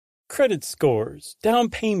credit scores, down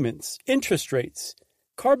payments, interest rates.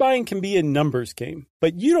 Car buying can be a numbers game,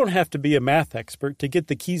 but you don't have to be a math expert to get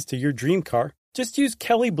the keys to your dream car. Just use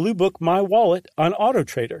Kelley Blue Book My Wallet on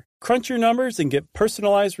AutoTrader. Crunch your numbers and get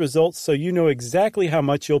personalized results so you know exactly how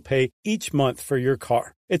much you'll pay each month for your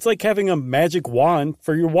car. It's like having a magic wand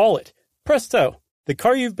for your wallet. Presto! The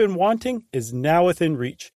car you've been wanting is now within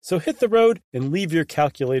reach. So hit the road and leave your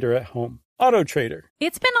calculator at home. AutoTrader.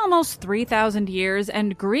 It's been almost 3,000 years,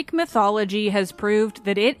 and Greek mythology has proved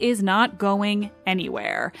that it is not going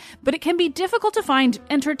anywhere. But it can be difficult to find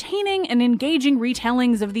entertaining and engaging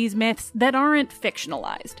retellings of these myths that aren't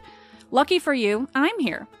fictionalized. Lucky for you, I'm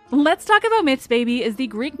here. Let's Talk About Myths, Baby is the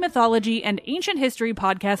Greek mythology and ancient history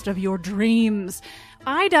podcast of your dreams.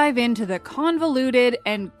 I dive into the convoluted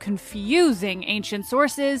and confusing ancient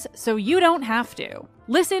sources so you don't have to.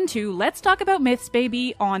 Listen to Let's Talk About Myths,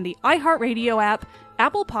 Baby on the iHeartRadio app,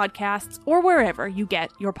 Apple Podcasts, or wherever you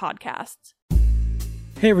get your podcasts.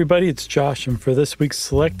 Hey everybody, it's Josh, and for this week's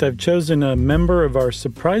Select, I've chosen a member of our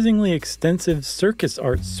surprisingly extensive circus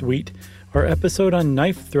art suite, our episode on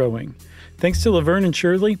knife throwing. Thanks to Laverne and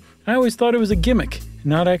Shirley, I always thought it was a gimmick,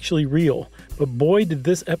 not actually real. But boy, did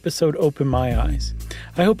this episode open my eyes.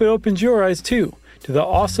 I hope it opens your eyes too, to the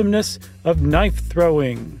awesomeness of knife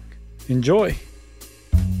throwing. Enjoy.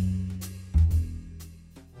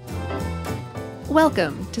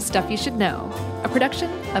 Welcome to Stuff You Should Know, a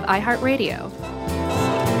production of iHeartRadio.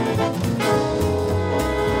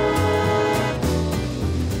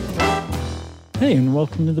 Hey, and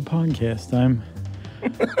welcome to the podcast. I'm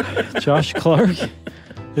Josh Clark.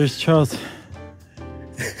 There's Charles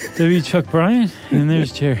W. Chuck Bryan, and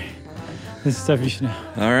there's Jerry. This is Stuff You Should Know.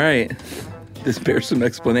 All right. This bears some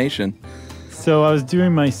explanation. So I was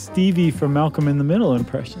doing my Stevie from Malcolm in the Middle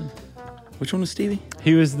impression. Which one was Stevie?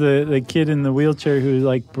 He was the kid in the wheelchair who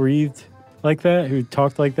like breathed like that, who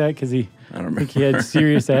talked like that because I don't remember. he had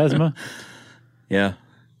serious asthma. Yeah.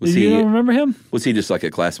 You don't remember him? Was he just like a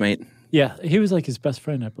classmate? Yeah, he was like his best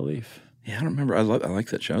friend, I believe. Yeah, I don't remember. I like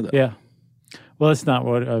that show, though. Yeah. Well, that's not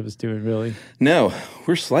what I was doing, really. No,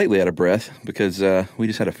 we're slightly out of breath because we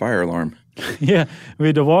just had a fire alarm. Yeah, we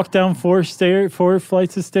had to walk down four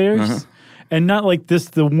flights of stairs. And not like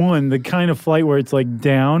the kind of flight where it's like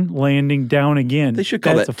down, landing, down again. They should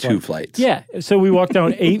call that 2 flights. Yeah. So we walked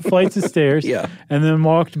down 8 flights of stairs. Yeah. And then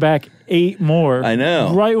walked back 8 more. I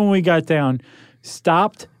know. Right when we got down,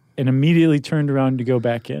 stopped, and immediately turned around to go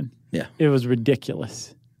back in. Yeah. It was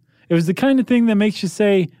ridiculous. It was the kind of thing that makes you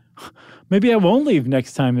say, maybe I won't leave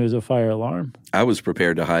next time there's a fire alarm. I was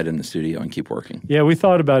prepared to hide in the studio and keep working. Yeah, we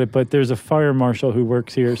thought about it, but there's a fire marshal who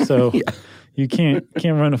works here, so... Yeah. You can't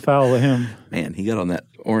run afoul of him. Man, he got on that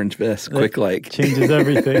orange vest quick like. Changes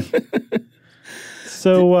everything.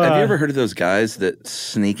 So have you ever heard of those guys that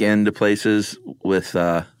sneak into places with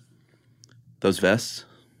those vests?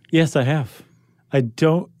 Yes, I have. I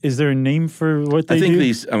don't. Is there a name for what they do? I think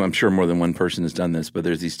these. I'm sure more than one person has done this, but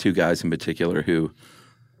there's these 2 guys in particular who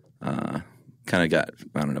kind of got,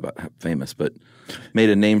 I don't know about how famous, but made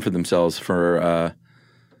a name for themselves for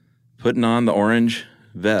putting on the orange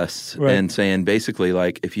vests and saying basically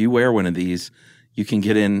like if you wear one of these, you can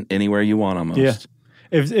get in anywhere you want almost. Yeah.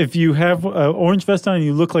 If you have an orange vest on,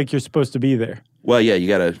 you look like you're supposed to be there. Well, yeah, you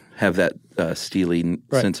got to have that steely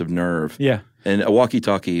sense of nerve. Yeah. And a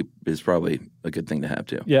walkie-talkie is probably a good thing to have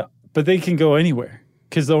too. Yeah. But they can go anywhere.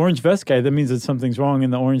 Because the orange vest guy, that means that something's wrong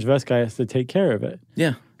and the orange vest guy has to take care of it.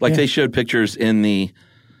 Yeah. Like they showed pictures in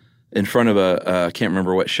front of I can't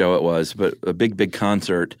remember what show it was, but a big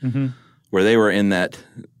concert where they were in that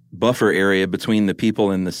buffer area between the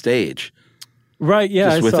people and the stage. Right,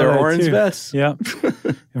 yeah. Just with their orange vests. Yeah.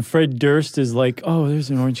 And Fred Durst is like, oh, there's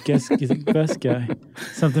an orange vest guy.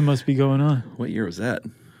 Something must be going on. What year was that?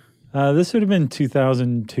 This would have been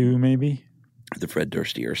 2002, maybe. The Fred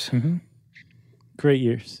Durst years. Mm-hmm. Great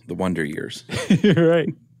years. The wonder years. You're right.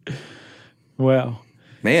 Wow.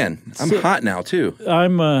 Man, I'm hot now too.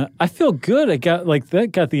 I feel good. I got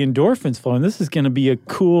the endorphins flowing. This is going to be a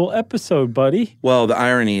cool episode, buddy. Well, the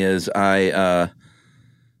irony is I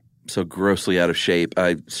so grossly out of shape.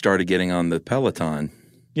 I started getting on the Peloton.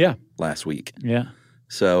 Yeah. Last week. Yeah.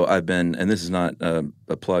 So I've been, and this is not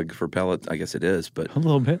a plug for Peloton. I guess it is, but a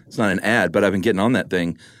little bit. It's not an ad, but I've been getting on that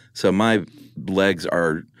thing. So my legs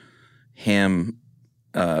are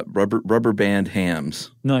rubber band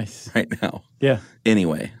hams. Nice. Right now. Yeah.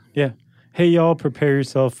 Anyway. Yeah. Hey, y'all, prepare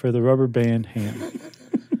yourself for the rubber band ham.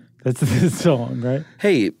 That's the song, right?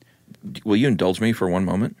 Hey, will you indulge me for one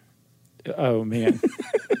moment? Oh, man.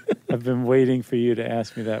 I've been waiting for you to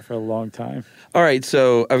ask me that for a long time. All right.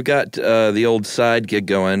 So I've got the old side gig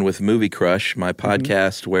going with Movie Crush, my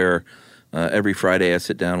podcast where Every Friday I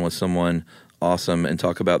sit down with someone awesome and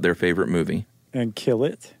talk about their favorite movie. And kill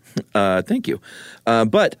it. Thank you.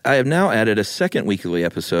 But I have now added a second weekly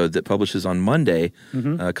episode that publishes on Monday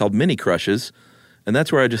called Mini Crushes. And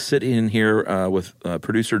that's where I just sit in here with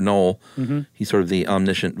producer Noel. He's sort of the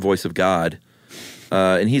omniscient voice of God.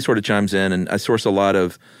 And he sort of chimes in. And I source a lot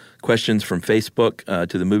of questions from Facebook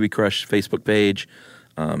to the Movie Crush Facebook page,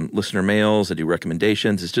 listener mails. I do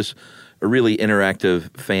recommendations. It's just a really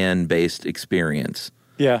interactive, fan-based experience.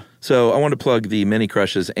 Yeah. So I want to plug the Mini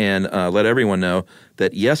Crushes and let everyone know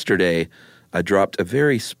that yesterday I dropped a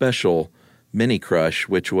very special Mini Crush,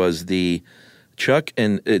 which was the Chuck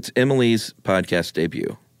and it's Emily's podcast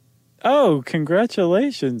debut. Oh,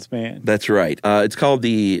 congratulations, man. That's right. It's called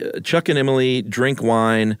the Chuck and Emily Drink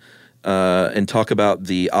Wine and Talk About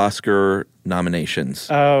the Oscar nominations.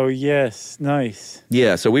 Oh, yes. Nice.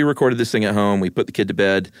 Yeah, so we recorded this thing at home. We put the kid to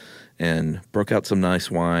bed and broke out some nice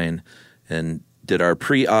wine and did our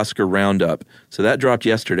pre-Oscar roundup. So that dropped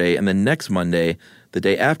yesterday. And then next Monday, the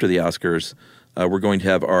day after the Oscars, we're going to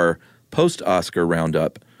have our post-Oscar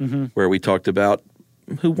roundup where we talked about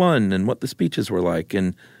who won and what the speeches were like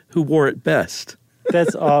and who wore it best.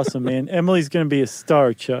 That's awesome, man. Emily's going to be a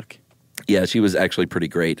star, Chuck. Yeah, she was actually pretty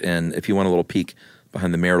great. And if you want a little peek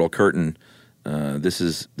behind the marital curtain, this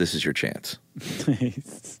is your chance.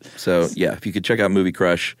 Nice. So, yeah, if you could check out Movie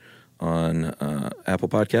Crush on Apple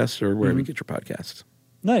Podcasts or wherever you get your podcasts.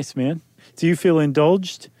 Nice, man. Do you feel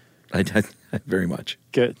indulged? I very much.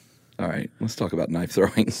 Good. All right, let's talk about knife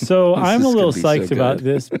throwing. So I'm a little gonna be psyched so about good.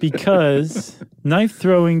 this because knife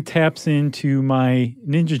throwing taps into my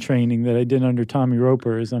ninja training that I did under Tommy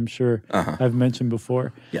Roper, as I'm sure I've mentioned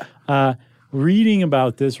before. Yeah. Reading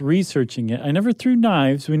about this, researching it. I never threw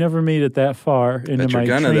knives. We never made it that far into my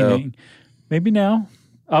training. Maybe now.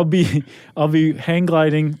 I'll be hang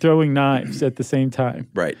gliding, throwing knives at the same time.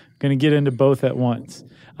 Right. Going to get into both at once.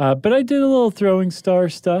 But I did a little throwing star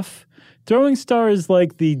stuff. Throwing star is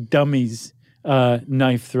like the dummies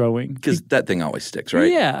knife throwing. Because that thing always sticks,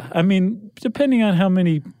 right? Yeah. I mean, depending on how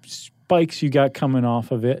many spikes you got coming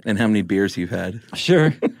off of it. And how many beers you've had.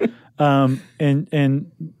 Sure.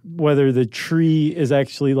 And whether the tree is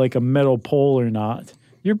actually like a metal pole or not,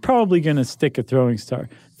 you're probably going to stick a throwing star.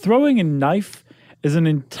 Throwing a knife is an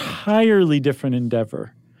entirely different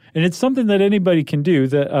endeavor. And it's something that anybody can do.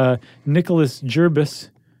 That Nicholas Gerbis,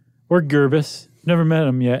 or Gerbis, never met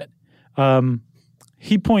him yet,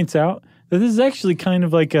 he points out that this is actually kind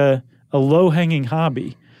of like a low-hanging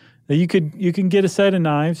hobby. That you can get a set of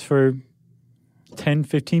knives for $10,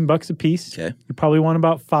 $15 a piece. Okay. You probably want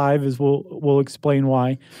about 5, as we'll explain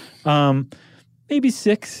why. Maybe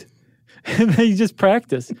 6. And then you just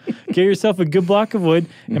practice. Get yourself a good block of wood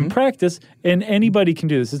and practice. And anybody can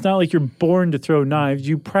do this. It's not like you're born to throw knives.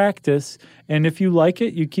 You practice. And if you like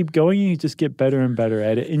it, you keep going and you just get better and better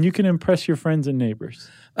at it. And you can impress your friends and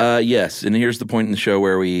neighbors. Yes. And here's the point in the show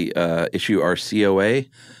where we issue our COA.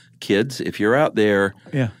 Kids, if you're out there,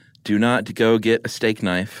 do not go get a steak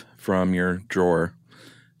knife from your drawer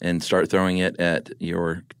and start throwing it at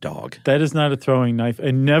your dog. That is not a throwing knife.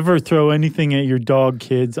 And never throw anything at your dog,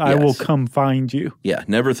 kids. I will come find you. Yeah,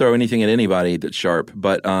 never throw anything at anybody that's sharp.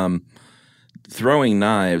 But throwing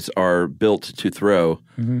knives are built to throw.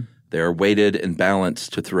 They're weighted and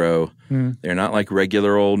balanced to throw. They're not like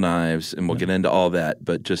regular old knives, and we'll get into all that.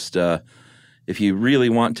 But just if you really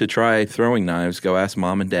want to try throwing knives, go ask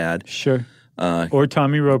Mom and Dad. Sure. Or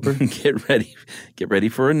Tommy Roper. Get ready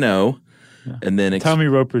for a no. Yeah. And then Tommy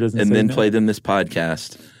Roper doesn't say and then no. play them this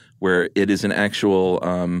podcast where it is an actual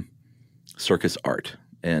circus art.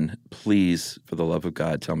 And please, for the love of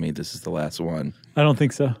God, tell me this is the last one. I don't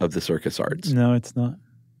think so. Of the circus arts. No, it's not.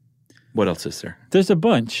 What else is there? There's a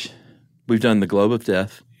bunch. We've done the Globe of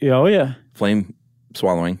Death. Yeah, oh, yeah. Flame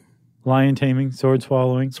swallowing. Lion taming, sword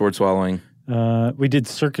swallowing. Sword swallowing. We did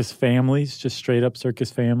circus families, just straight up circus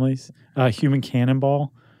families. Human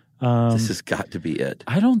cannonball. This has got to be it.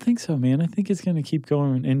 I don't think so, man. I think it's going to keep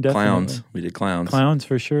going indefinitely. Clowns. We did clowns. Clowns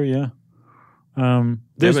for sure, yeah.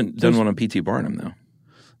 We haven't done one on P.T. Barnum, though.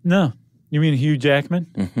 No. You mean Hugh Jackman?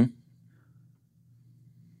 Mm-hmm.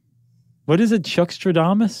 What is it, Chuck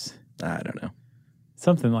Stradamus? I don't know.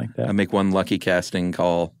 Something like that. I make one lucky casting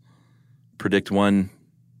call, predict one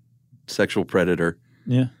sexual predator,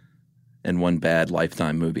 and one bad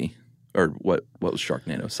Lifetime movie. Or what was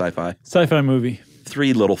Sharknado? Sci-fi? Sci-fi movie.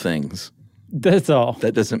 3 little things. That's all.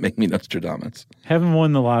 That doesn't make me Nostradamus. Haven't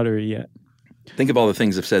won the lottery yet. Think of all the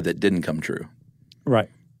things I've said that didn't come true. Right.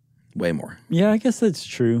 Way more. Yeah, I guess that's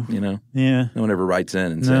true. You know? Yeah. No one ever writes in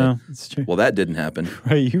and No, says, it's true. well, that didn't happen.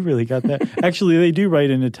 Right, you really got that. Actually, they do write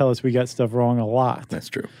in to tell us we got stuff wrong a lot. That's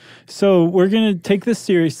true. So we're going to take this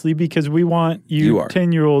seriously because we want you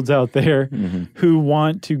 10-year-olds out there who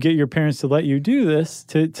want to get your parents to let you do this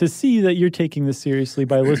to see that you're taking this seriously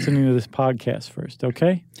by listening to this podcast first,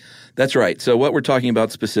 okay? That's right. So what we're talking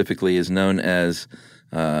about specifically is known as,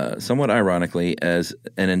 somewhat ironically, as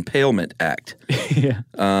an impalement act. Yeah.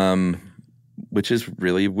 Which is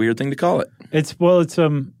really a weird thing to call it. It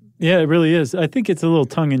really is. I think it's a little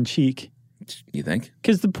tongue in cheek. You think?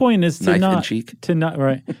 Because the point is Knife in cheek?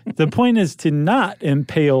 Right. The point is to not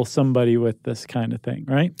impale somebody with this kind of thing,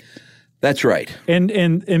 right? That's right. And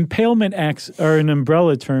impalement acts are an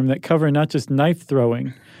umbrella term that cover not just knife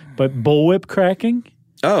throwing, but bullwhip cracking.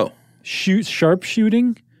 Oh.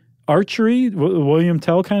 Sharpshooting, archery, William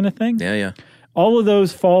Tell kind of thing. Yeah. All of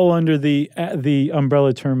those fall under the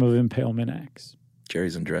umbrella term of impalement acts.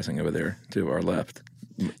 Jerry's undressing over there to our left.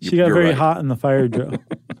 She got very hot in the fire drill.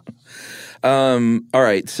 All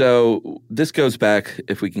right, so this goes back,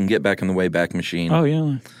 if we can get back in the Wayback Machine. Oh,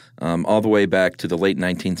 yeah. All the way back to the late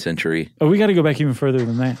 19th century. Oh, we got to go back even further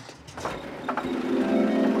than that.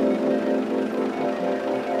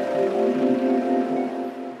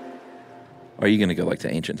 Are you going to go like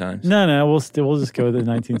to ancient times? No, we'll just go to the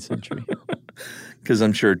 19th century. Because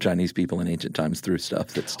I'm sure Chinese people in ancient times threw stuff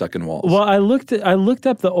that stuck in walls. Well, I looked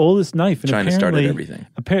up the oldest knife. And China started everything.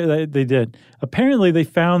 Apparently, they did. Apparently, they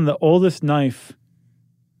found the oldest knife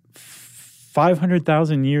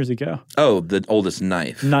 500,000 years ago. Oh, the oldest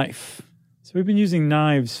knife. So we've been using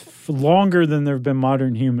knives for longer than there have been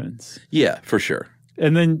modern humans. Yeah, for sure.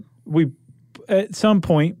 And then at some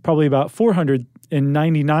point, probably about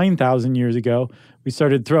 499,000 years ago, we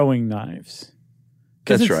started throwing knives.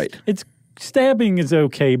 That's right. Stabbing is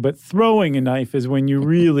okay, but throwing a knife is when you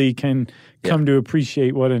really can come to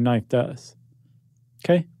appreciate what a knife does.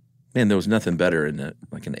 Okay? Man, there was nothing better in an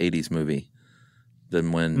 80s movie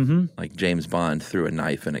than when like James Bond threw a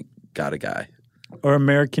knife and it got a guy. Or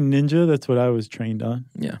American Ninja, that's what I was trained on.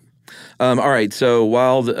 Yeah. All right, so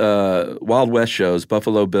Wild West shows,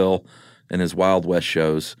 Buffalo Bill and his Wild West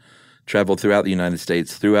shows traveled throughout the United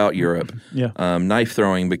States, throughout Europe. Yeah. Knife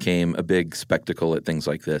throwing became a big spectacle at things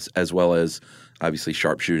like this, as well as obviously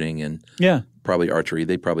sharpshooting and probably archery.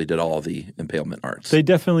 They probably did all the impalement arts. They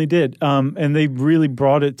definitely did, and they really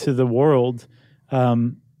brought it to the world,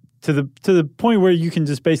 to the point where you can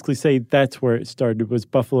just basically say that's where it started. Was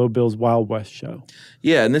Buffalo Bill's Wild West show?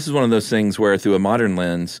 Yeah, and this is one of those things where, through a modern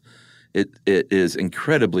lens, it is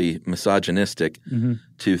incredibly misogynistic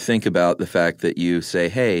to think about the fact that you say,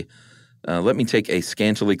 "Hey, let me take a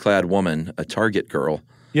scantily clad woman, a target girl."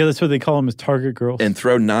 Yeah, that's what they call them, as target girls. And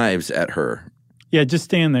throw knives at her. Yeah, just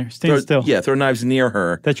stand there. Stand still. Yeah, throw knives near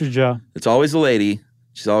her. That's your job. It's always a lady.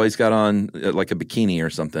 She's always got on like a bikini or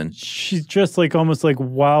something. She's dressed almost like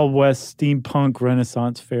Wild West steampunk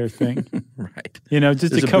Renaissance fair thing. Right.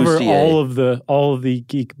 Just to cover all of the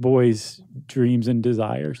geek boys' dreams and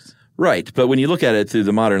desires. Right. But when you look at it through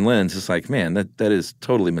the modern lens, it's like, man, that is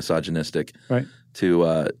totally misogynistic. Right.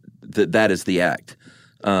 To that is the act.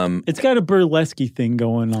 It's got a burlesque thing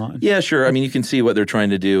going on. Yeah, sure. I mean, you can see what they're trying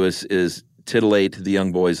to do is titillate the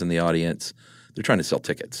young boys in the audience. They're trying to sell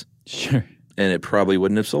tickets. Sure. And it probably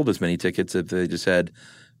wouldn't have sold as many tickets if they just had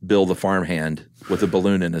Bill the farmhand with a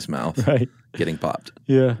balloon in his mouth getting popped.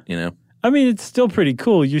 Yeah. I mean, it's still pretty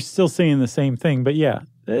cool. You're still seeing the same thing. But yeah,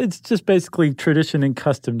 it's just basically tradition and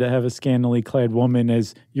custom to have a scantily clad woman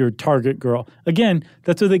as your target girl. Again,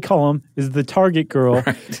 that's what they call them, is the target girl.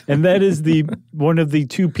 Right. And that is one of the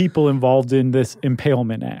two people involved in this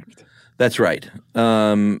impalement act. That's right.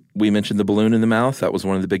 We mentioned the balloon in the mouth. That was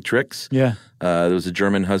one of the big tricks. Yeah. There was a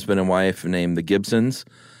German husband and wife named the Gibsons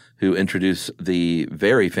who introduced the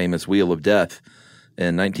very famous Wheel of Death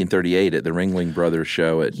in 1938 at the Ringling Brothers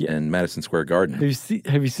show in Madison Square Garden.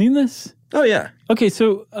 Have you seen this? Oh, yeah. Okay,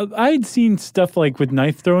 so I had seen stuff like with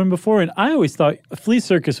knife throwing before, and I always thought Flea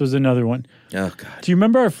Circus was another one. Oh, God. Do you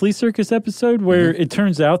remember our Flea Circus episode where it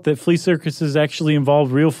turns out that flea circuses actually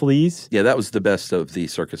involve real fleas? Yeah, that was the best of the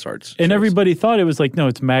circus arts. And everybody thought it was like, no,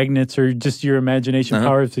 it's magnets or just your imagination,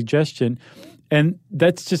 power of suggestion. And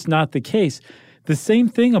that's just not the case. The same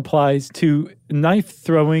thing applies to knife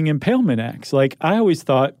throwing impalement acts. Like, I always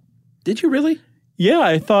thought... Did you really? Yeah,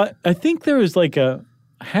 I think there was like a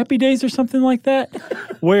Happy Days or something like that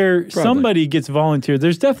where somebody gets volunteered.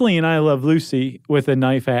 There's definitely an I Love Lucy with a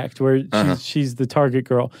knife act where she's the target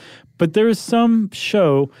girl. But there is some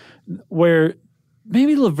show where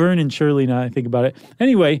maybe Laverne and Shirley, now I think about it.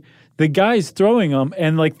 Anyway, the guy's throwing them,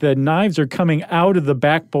 and like the knives are coming out of the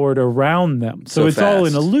backboard around them. So it's all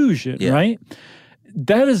an illusion, right?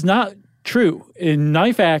 That is not true. In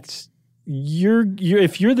knife acts,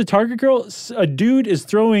 if you're the target girl, a dude is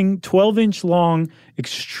throwing 12-inch long,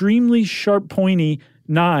 extremely sharp, pointy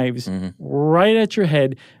knives right at your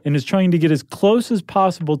head and is trying to get as close as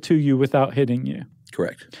possible to you without hitting you.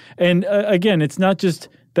 Correct. And again, it's not just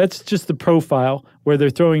that's just the profile where they're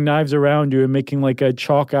throwing knives around you and making like a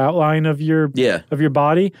chalk outline of your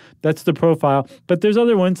body. That's the profile. But there's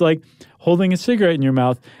other ones like holding a cigarette in your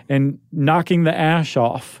mouth and knocking the ash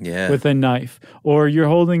off with a knife. Or you're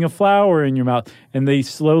holding a flower in your mouth and they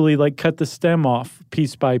slowly like cut the stem off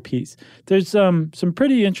piece by piece. There's some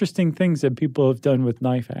pretty interesting things that people have done with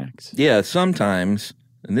knife acts. Yeah, sometimes,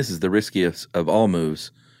 and this is the riskiest of all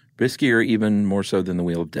moves, riskier even more so than the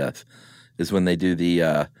Wheel of Death, is when they do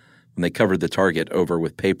when they cover the target over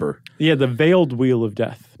with paper. Yeah, the veiled Wheel of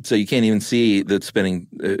Death. So you can't even see the spinning,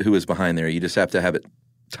 who is behind there. You just have to have it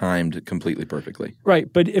timed completely perfectly.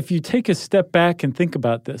 Right, but if you take a step back and think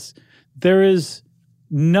about this, there is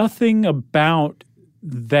nothing about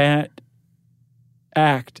that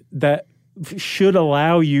act that should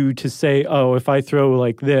allow you to say, oh, if I throw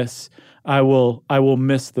like this, I will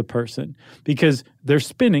miss the person, because they're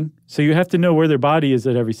spinning. So you have to know where their body is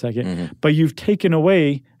at every second. But you've taken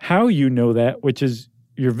away how you know that, which is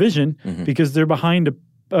your vision, because they're behind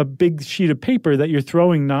a big sheet of paper that you're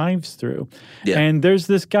throwing knives through. Yeah. And there's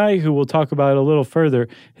this guy who we'll talk about a little further.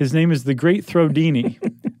 His name is the Great Throwdini.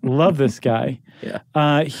 Love this guy. Yeah.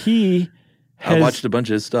 I watched a bunch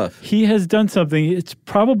of his stuff. He has done something. It's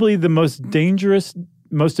probably the most dangerous,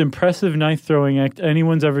 most impressive knife throwing act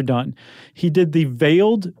anyone's ever done. He did the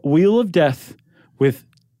veiled Wheel of Death with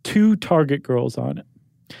 2 target girls on it.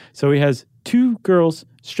 So he has 2 girls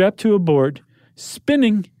strapped to a board,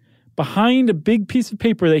 spinning behind a big piece of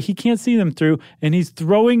paper that he can't see them through, and he's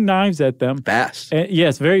throwing knives at them. Fast.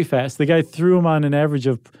 Yes, very fast. The guy threw them on an average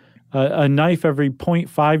of a knife every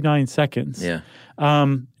 0.59 seconds. Yeah.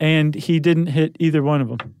 And he didn't hit either one of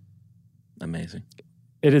them. Amazing.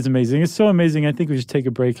 It is amazing. It's so amazing. I think we should take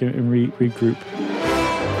a break and regroup.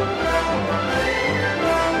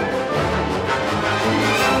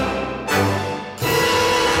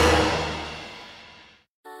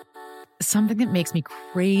 Something that makes me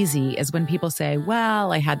crazy is when people say,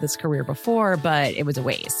 well, I had this career before, but it was a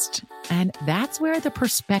waste. And that's where the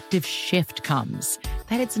perspective shift comes,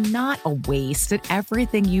 that it's not a waste, that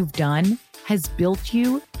everything you've done has built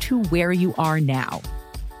you to where you are now.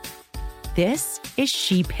 This is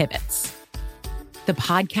She Pivots, the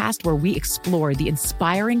podcast where we explore the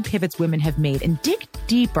inspiring pivots women have made and dig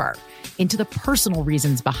deeper into the personal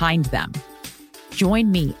reasons behind them.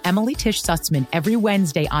 Join me, Emily Tish Sussman, every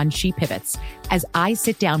Wednesday on She Pivots as I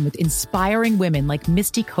sit down with inspiring women like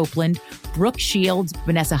Misty Copeland, Brooke Shields,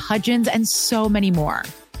 Vanessa Hudgens, and so many more.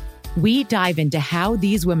 We dive into how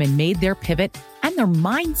these women made their pivot and their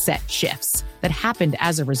mindset shifts that happened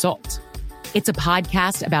as a result. It's a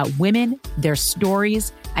podcast about women, their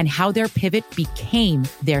stories, and how their pivot became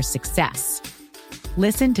their success.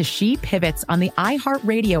 Listen to She Pivots on the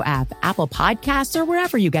iHeartRadio app, Apple Podcasts, or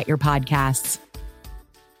wherever you get your podcasts.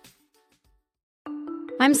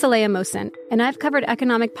 I'm Saleha Mohsen, and I've covered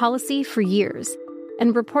economic policy for years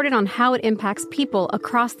and reported on how it impacts people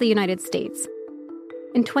across the United States.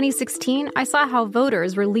 In 2016, I saw how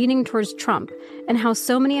voters were leaning towards Trump and how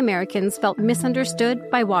so many Americans felt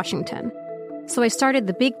misunderstood by Washington. So I started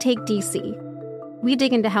the Big Take DC. We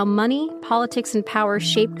dig into how money, politics, and power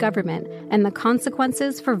shape government and the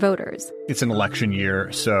consequences for voters. It's an election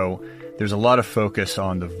year, so there's a lot of focus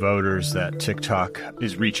on the voters that TikTok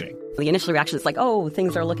is reaching. The initial reaction is like, oh,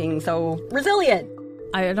 things are looking so resilient.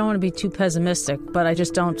 I don't want to be too pessimistic, but I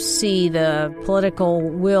just don't see the political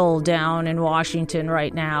will down in Washington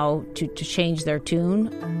right now to change their tune.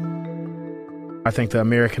 I think the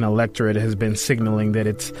American electorate has been signaling that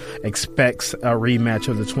it expects a rematch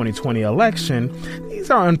of the 2020 election. These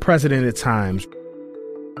are unprecedented times.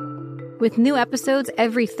 With new episodes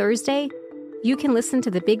every Thursday, you can listen to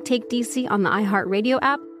the Big Take DC on the iHeartRadio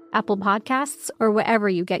app, Apple Podcasts, or wherever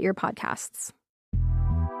you get your podcasts.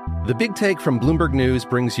 The Big Take from Bloomberg News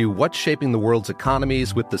brings you what's shaping the world's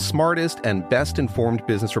economies with the smartest and best-informed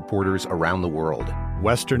business reporters around the world.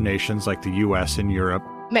 Western nations like the U.S. and Europe.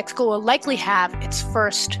 Mexico will likely have its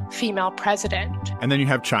first female president. And then you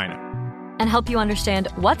have China. And help you understand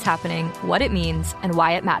what's happening, what it means, and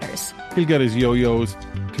why it matters. He'll get his yo-yos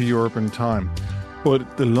to Europe in time.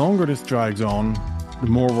 But the longer this drags on, the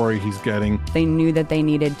more worried he's getting. They knew that they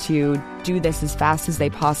needed to do this as fast as they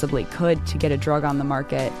possibly could to get a drug on the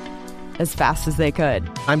market. as fast as they could.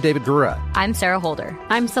 I'm David Gura. I'm Sarah Holder.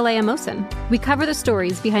 I'm Saleha Mohsen. We cover the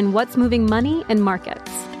stories behind what's moving money and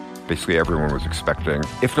markets. Basically, everyone was expecting,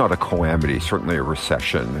 if not a calamity, certainly a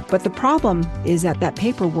recession. But the problem is that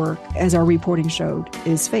paperwork, as our reporting showed,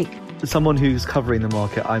 is fake. As someone who's covering the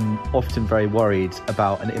market, I'm often very worried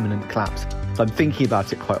about an imminent collapse. So I'm thinking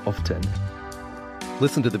about it quite often.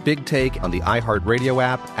 Listen to The Big Take on the iHeartRadio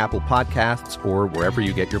app, Apple Podcasts, or wherever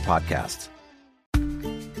you get your podcasts.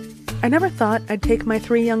 I never thought I'd take my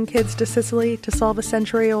 3 young kids to Sicily to solve a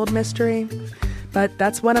century-old mystery. But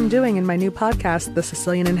that's what I'm doing in my new podcast, The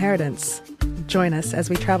Sicilian Inheritance. Join us as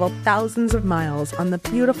we travel thousands of miles on the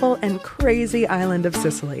beautiful and crazy island of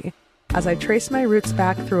Sicily, as I trace my roots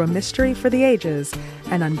back through a mystery for the ages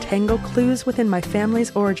and untangle clues within my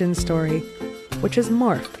family's origin story, which has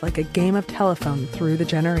morphed like a game of telephone through the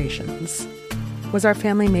generations. Was our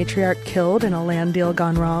family matriarch killed in a land deal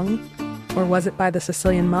gone wrong? Or was it by the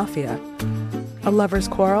Sicilian mafia? A lover's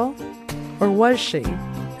quarrel? Or was she,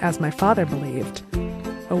 as my father believed,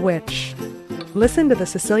 a witch? Listen to The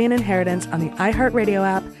Sicilian Inheritance on the iHeartRadio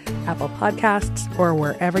app, Apple Podcasts, or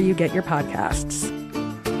wherever you get your podcasts.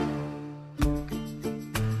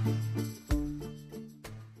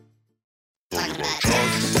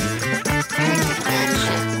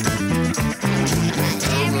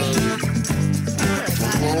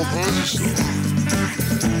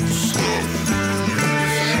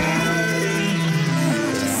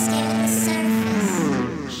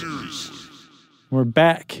 We're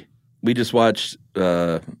back. We just watched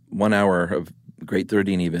 1 hour of Great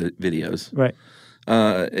Tordini videos. Right.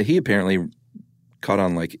 He apparently caught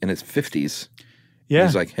on like in his 50s. Yeah.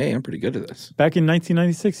 He's like, hey, I'm pretty good at this. Back in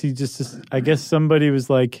 1996, he just I guess somebody was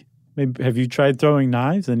like, maybe, have you tried throwing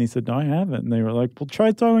knives? And he said, no, I haven't. And they were like, well,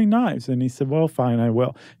 try throwing knives. And he said, well, fine, I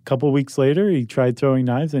will. A couple of weeks later, he tried throwing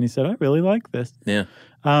knives and he said, I really like this. Yeah.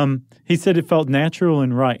 He said it felt natural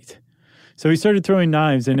and right. So he started throwing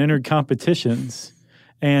knives and entered competitions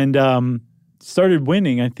and started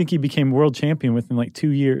winning. I think he became world champion within like 2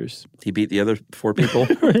 years. He beat the other 4 people.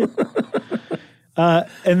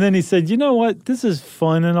 And then he said, you know what? This is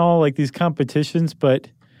fun and all, like these competitions, but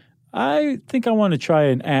I think I want to try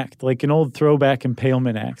an act, like an old throwback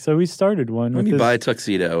impalement act. So he started one. Let me buy a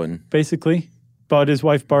tuxedo and basically bought his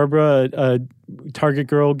wife Barbara a Target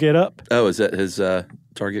girl get up. Oh, is that his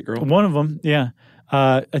Target girl? One of them, yeah.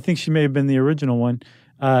 I think she may have been the original one.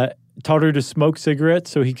 Taught her to smoke cigarettes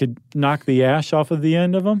so he could knock the ash off of the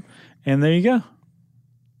end of them. And there you go.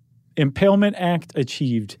 Impalement act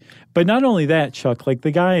achieved. But not only that, Chuck, like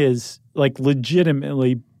the guy is like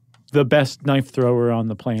legitimately the best knife thrower on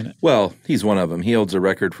the planet. Well, he's one of them. He holds a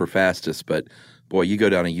record for fastest, but boy, you go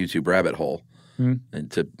down a YouTube rabbit hole and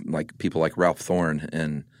to like people like Ralph Thorne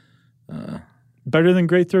and better than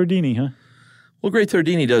Great Tordini, huh? Well, Great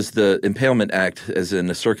Tordini does the impalement act as in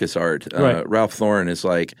a circus art. Right. Ralph Thorne is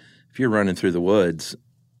like, if you're running through the woods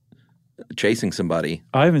chasing somebody.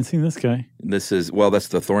 I haven't seen this guy. That's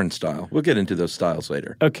the Thorne style. We'll get into those styles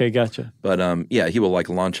later. Okay, gotcha. But yeah, he will like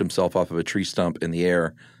launch himself off of a tree stump in the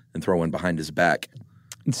air and throw one behind his back.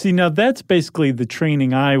 And see, now that's basically the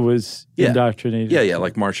training I was indoctrinated. Yeah,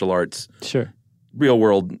 like martial arts. Sure. Real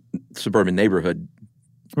world suburban neighborhood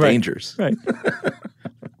dangers. Right.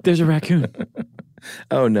 There's a raccoon.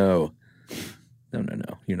 Oh, no.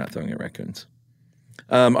 No. You're not throwing at raccoons.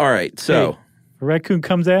 All right, so. Hey, a raccoon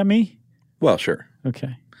comes at me? Well, sure.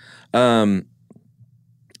 Okay.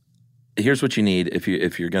 Here's what you need if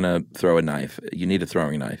you're going to throw a knife. You need a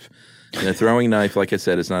throwing knife. And a throwing knife, like I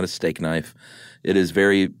said, is not a steak knife. It is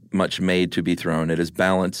very much made to be thrown. It is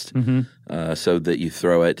balanced so that you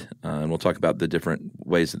throw it. And we'll talk about the different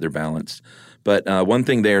ways that they're balanced. But one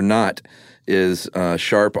thing they're not is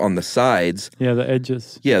sharp on the sides. Yeah, the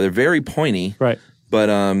edges. Yeah, they're very pointy. Right. But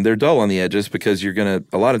they're dull on the edges because you're going to,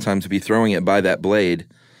 a lot of times, be throwing it by that blade.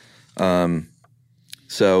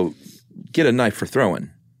 So get a knife for throwing.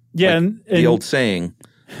 Yeah. Like and the old saying,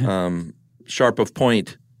 sharp of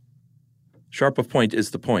point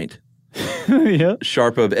is the point. Yeah.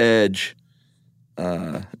 Sharp of edge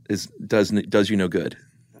does you no good.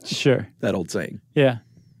 Sure. That old saying. Yeah.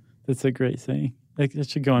 That's a great saying. Like, that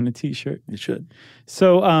should go on a T-shirt. It should.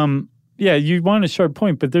 So, yeah, you want a sharp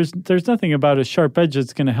point, but there's nothing about a sharp edge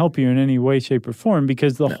that's going to help you in any way, shape, or form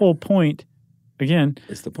because the whole point, again,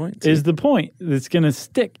 is the point. Is the point that's going to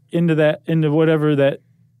stick into whatever that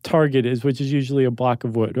target is, which is usually a block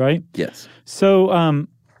of wood, right? Yes. So,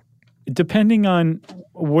 depending on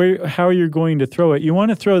how you're going to throw it, you want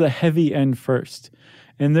to throw the heavy end first,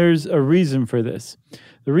 and there's a reason for this.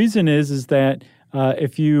 The reason is that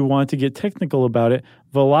if you want to get technical about it,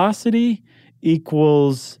 velocity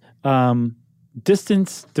equals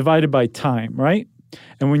distance divided by time, right?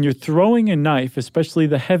 And when you're throwing a knife, especially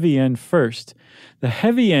the heavy end first, the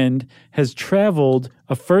heavy end has traveled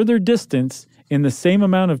a further distance in the same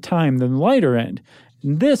amount of time than the lighter end.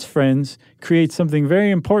 And this, friends, creates something very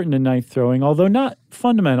important in knife throwing, although not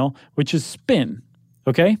fundamental, which is spin,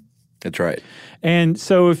 okay? That's right. And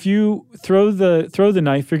so if you throw the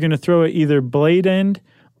knife, you're going to throw it either blade end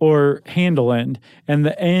or handle end, and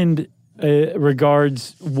the end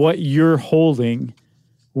regards what you're holding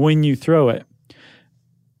when you throw it.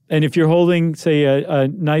 And if you're holding, say, a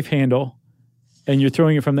knife handle and you're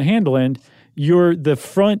throwing it from the handle end, the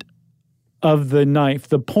front of the knife,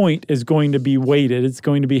 the point is going to be weighted. It's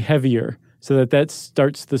going to be heavier so that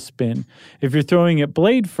starts the spin. If you're throwing it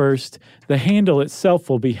blade first, the handle itself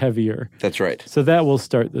will be heavier. That's right. So that will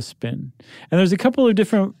start the spin. And there's a couple of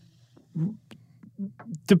different,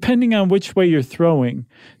 depending on which way you're throwing,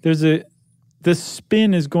 the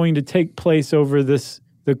spin is going to take place over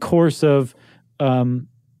the course of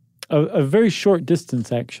a very short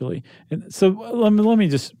distance, actually. And so let me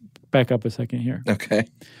just back up a second here. Okay.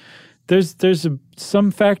 There's some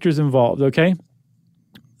factors involved, okay?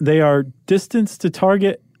 They are distance to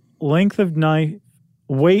target, length of knife,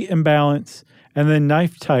 weight and balance, and then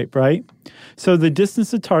knife type, right? So the distance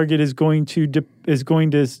to target is going to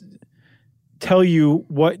tell you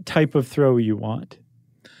what type of throw you want.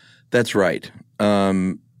 That's right.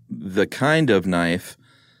 The kind of knife,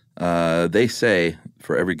 they say,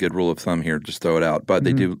 for every good rule of thumb here, just throw it out, but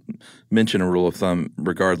they do mention a rule of thumb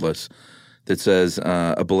regardless that says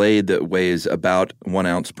a blade that weighs about 1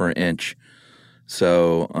 ounce per inch.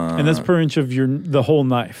 So and that's per inch of the whole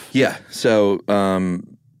knife. Yeah. So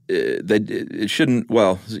it shouldn't.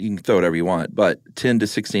 Well, you can throw whatever you want, but 10 to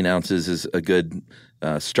 16 ounces is a good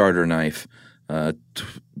starter knife. And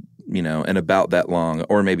about that long,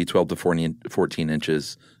 or maybe 12 to 14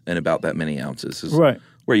 inches, and about that many ounces is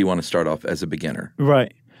where you want to start off as a beginner.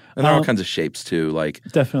 Right. And there are all kinds of shapes too. Like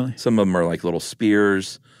definitely, some of them are like little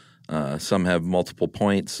spears. Some have multiple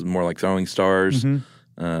points, more like throwing stars.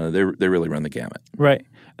 They really run the gamut. Right.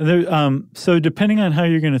 So depending on how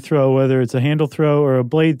you're going to throw, whether it's a handle throw or a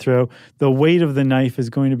blade throw, the weight of the knife is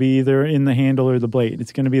going to be either in the handle or the blade.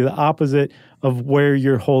 It's going to be the opposite of where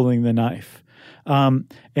you're holding the knife. And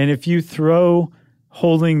if you throw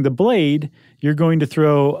holding the blade, you're going to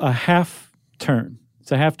throw a half turn.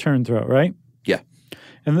 It's a half turn throw, right? Yeah.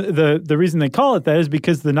 And the reason they call it that is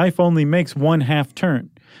because the knife only makes one half turn.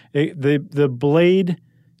 The blade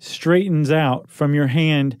straightens out from your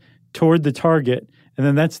hand toward the target, and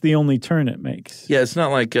then that's the only turn it makes. Yeah, it's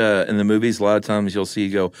not like in the movies. A lot of times you'll see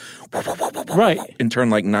you go and turn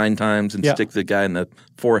like 9 times and stick the guy in the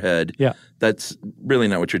forehead. Yeah. That's really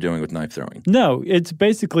not what you're doing with knife throwing. No, it's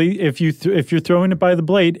basically if you're throwing it by the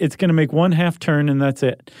blade, it's going to make one half turn and that's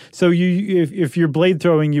it. So if you're blade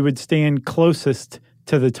throwing, you would stand closest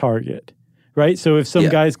to the target, right? So if some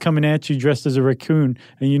guy's coming at you dressed as a raccoon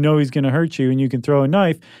and you know he's going to hurt you and you can throw a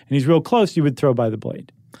knife and he's real close, you would throw by the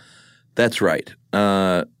blade. That's right.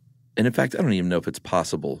 And in fact, I don't even know if it's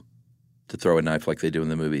possible to throw a knife like they do in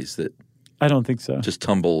the movies. That I don't think so. Just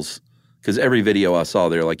tumbles. Because every video I saw,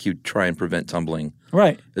 they're like, you try and prevent tumbling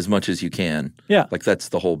as much as you can. Yeah. Like that's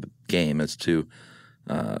the whole game is to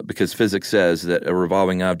because physics says that a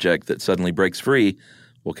revolving object that suddenly breaks free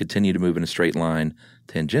will continue to move in a straight line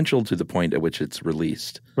tangential to the point at which it's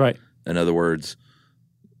released. Right. In other words,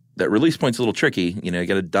 that release point's a little tricky. You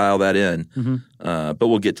got to dial that in. But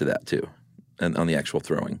we'll get to that too and on the actual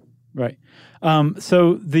throwing. Right.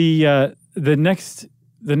 So the next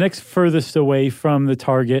furthest away from the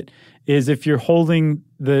target is if you're holding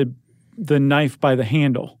the knife by the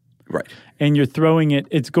handle. Right. And you're throwing it,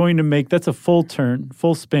 it's going to make, that's a full turn,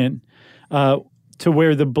 full spin, to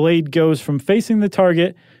where the blade goes from facing the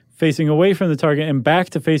target, facing away from the target, and back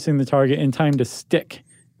to facing the target in time to stick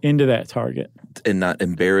into that target. And not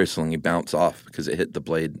embarrassingly bounce off because it hit the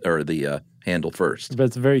blade or the handle first.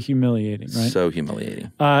 That's very humiliating, right? So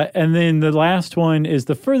humiliating. And then the last one is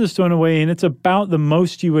the furthest one away, and it's about the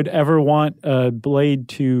most you would ever want a blade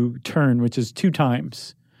to turn, which is 2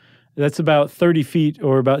 times. That's about 30 feet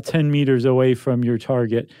or about 10 meters away from your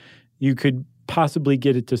target. You could possibly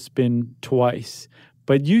get it to spin twice.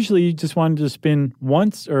 But usually you just want it to spin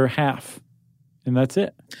once or half, and that's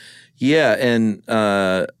it. Yeah, and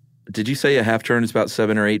did you say a half turn is about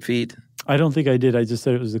 7 or 8 feet? I don't think I did. I just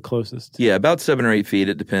said it was the closest. Yeah, about 7 or 8 feet.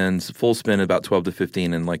 It depends. Full spin about 12 to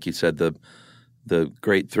 15, and like you said, the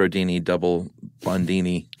great Throdini double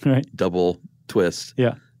Bondini double twist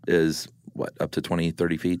is what, up to 20,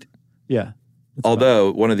 30 feet? Yeah.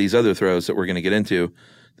 Although one of these other throws that we're going to get into,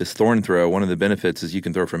 this thorn throw, one of the benefits is you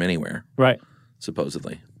can throw from anywhere. Right.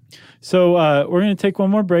 Supposedly. So we're going to take one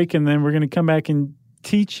more break, and then we're going to come back and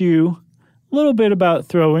teach you a little bit about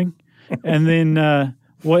throwing and then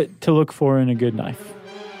what to look for in a good knife.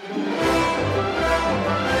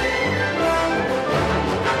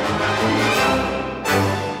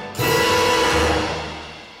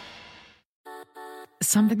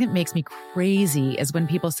 Something that makes me crazy is when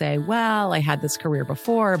people say, well, I had this career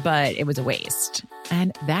before, but it was a waste.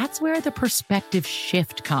 And that's where the perspective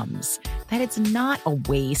shift comes, that it's not a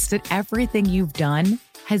waste, that everything you've done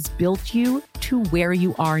has built you to where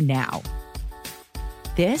you are now.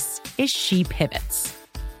 This is She Pivots,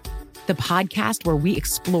 the podcast where we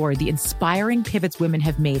explore the inspiring pivots women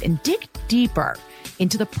have made and dig deeper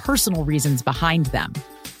into the personal reasons behind them.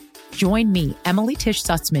 Join me, Emily Tish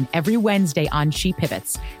Sussman, every Wednesday on She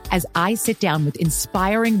Pivots as I sit down with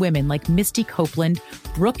inspiring women like Misty Copeland,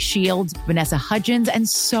 Brooke Shields, Vanessa Hudgens, and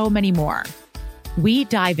so many more. We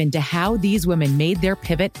dive into how these women made their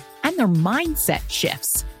pivot and their mindset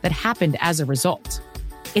shifts that happened as a result.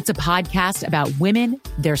 It's a podcast about women,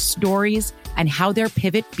 their stories, and how their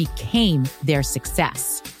pivot became their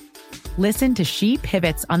success. Listen to She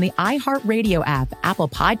Pivots on the iHeartRadio app, Apple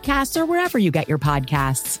Podcasts, or wherever you get your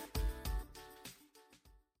podcasts.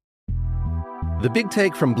 The Big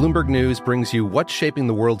Take from Bloomberg News brings you what's shaping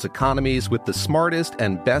the world's economies with the smartest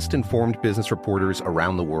and best-informed business reporters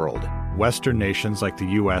around the world. Western nations like the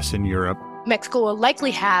U.S. and Europe. Mexico will likely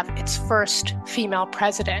have its first female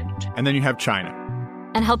president. And then you have China.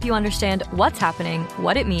 And help you understand what's happening,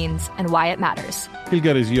 what it means, and why it matters. He'll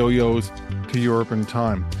get his yo-yos to Europe in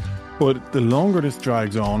time. But the longer this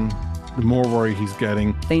drags on, the more worry he's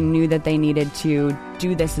getting. They knew that they needed to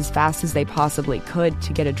do this as fast as they possibly could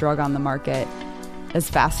to get a drug on the market as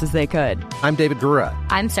fast as they could. I'm David Gura.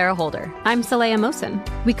 I'm Sarah Holder. I'm Saleha Mohsen.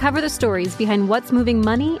 We cover the stories behind what's moving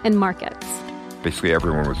money and markets. Basically,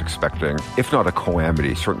 everyone was expecting, if not a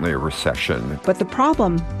calamity, certainly a recession. But the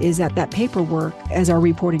problem is that paperwork, as our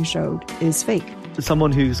reporting showed, is fake. As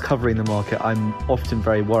someone who's covering the market, I'm often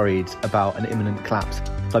very worried about an imminent collapse.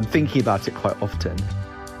 I'm thinking about it quite often.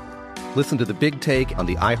 Listen to The Big Take on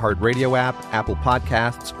the iHeartRadio app, Apple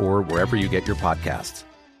Podcasts, or wherever you get your podcasts.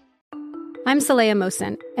 I'm Saleha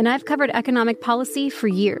Mohsen, and I've covered economic policy for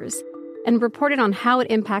years and reported on how it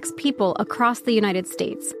impacts people across the United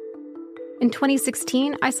States. In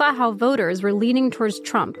 2016, I saw how voters were leaning towards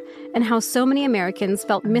Trump and how so many Americans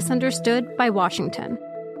felt misunderstood by Washington.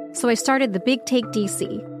 So I started The Big Take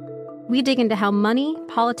DC. We dig into how money,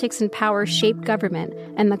 politics, and power shape government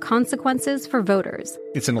and the consequences for voters.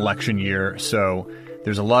 It's an election year, so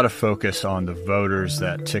there's a lot of focus on the voters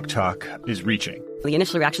that TikTok is reaching. The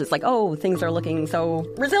initial reaction is like, oh, things are looking so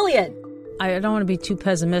resilient. I don't want to be too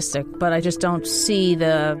pessimistic, but I just don't see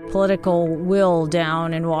the political will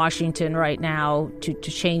down in Washington right now to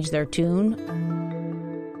change their tune.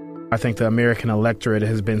 I think the American electorate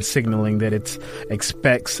has been signaling that it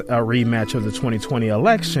expects a rematch of the 2020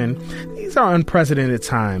 election. These are unprecedented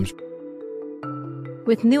times.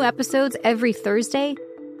 With new episodes every Thursday,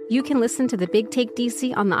 you can listen to The Big Take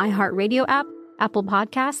DC on the iHeartRadio app, Apple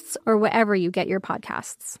Podcasts, or wherever you get your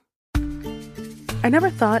podcasts. I never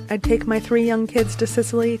thought I'd take my 3 young kids to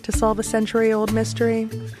Sicily to solve a century-old mystery,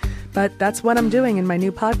 but that's what I'm doing in my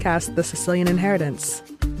new podcast, The Sicilian Inheritance.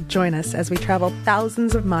 Join us as we travel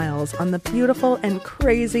thousands of miles on the beautiful and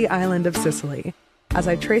crazy island of Sicily, as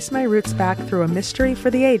I trace my roots back through a mystery for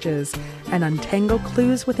the ages and untangle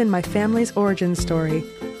clues within my family's origin story,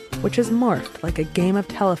 which has morphed like a game of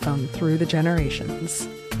telephone through the generations.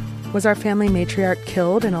 Was our family matriarch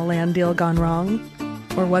killed in a land deal gone wrong?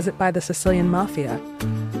 Or was it by the Sicilian mafia?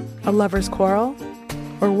 A lover's quarrel?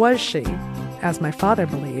 Or was she, as my father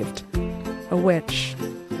believed, a witch?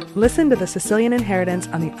 Listen to The Sicilian Inheritance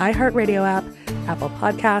on the iHeartRadio app, Apple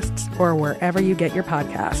Podcasts, or wherever you get your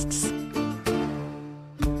podcasts.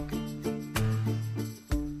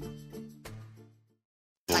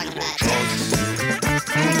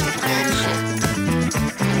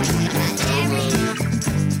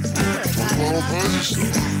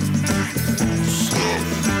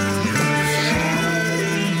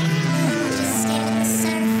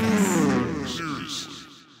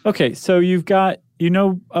 Okay, so you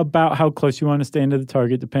know about how close you want to stand to the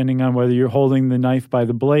target depending on whether you're holding the knife by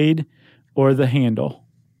the blade or the handle.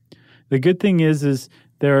 The good thing is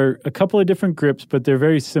there are a couple of different grips, but they're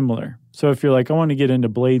very similar. So if you're like, I want to get into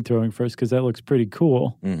blade throwing first because that looks pretty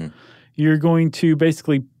cool, you're going to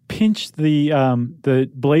basically pinch the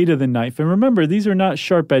blade of the knife. And remember, these are not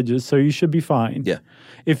sharp edges, so you should be fine. Yeah.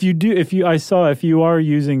 If you are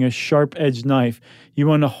using a sharp edged knife, you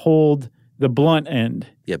want to hold the blunt end.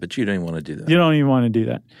 Yeah, but you don't even want to do that. You don't even want to do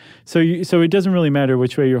that. So it doesn't really matter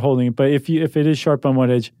which way you're holding it. But if it is sharp on one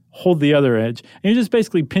edge, hold the other edge. And you're just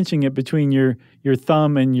basically pinching it between your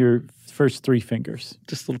thumb and your first 3 fingers.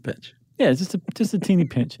 Just a little pinch. Yeah, just a teeny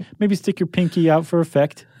pinch. Maybe stick your pinky out for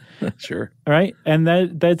effect. Sure. All right, and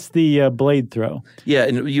that's the blade throw. Yeah,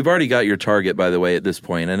 and you've already got your target, by the way, at this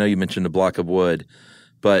point. I know you mentioned a block of wood,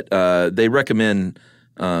 but they recommend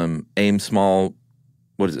aim small.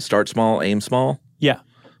 What is it? Start small, aim small. Yeah.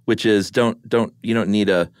 Which is you don't need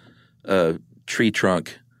a tree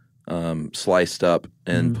trunk sliced up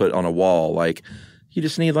and put on a wall. Like you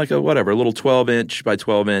just need like a little 12-inch by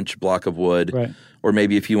 12-inch block of wood. Right. Or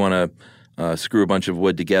maybe if you want to screw a bunch of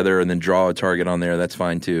wood together and then draw a target on there, that's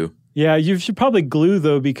fine too. Yeah, you should probably glue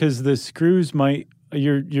though because the screws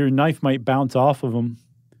your knife might bounce off of them.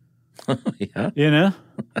 Yeah. You know?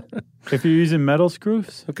 If you're using metal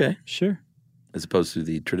screws. Okay. Sure. As opposed to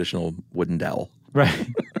the traditional wooden dowel. Right.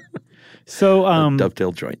 So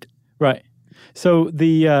dovetail joint. Right. So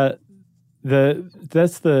that's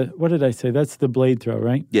the what did I say? That's the blade throw,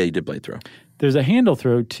 right? Yeah, you did blade throw. There's a handle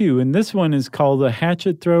throw too, and this one is called a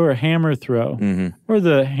hatchet throw or hammer throw, or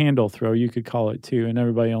the handle throw. You could call it too, and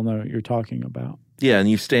everybody will know what you're talking about. Yeah, and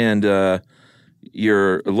you stand.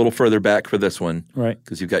 You're a little further back for this one, right?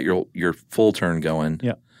 Because you've got your full turn going.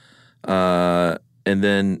 Yeah. And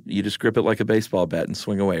then you just grip it like a baseball bat and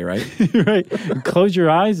swing away, right? Right. Close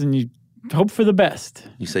your eyes and you hope for the best.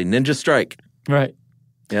 You say ninja strike. Right.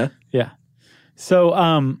 Yeah? Yeah.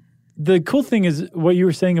 So the cool thing is what you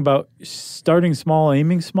were saying about starting small,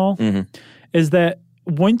 aiming small, is that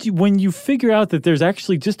when you figure out that there's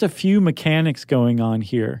actually just a few mechanics going on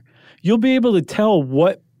here, you'll be able to tell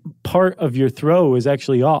what part of your throw is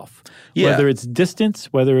actually off. Yeah. Whether it's distance,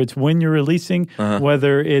 whether it's when you're releasing,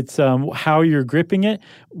 whether it's how you're gripping it,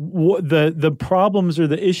 the problems or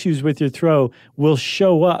the issues with your throw will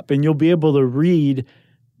show up, and you'll be able to read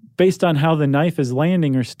based on how the knife is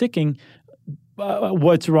landing or sticking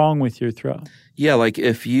what's wrong with your throw. Yeah, like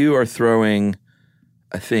if you are throwing,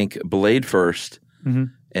 I think, blade first, and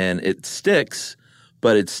it sticks,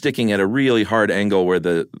 but it's sticking at a really hard angle where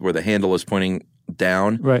the handle is pointing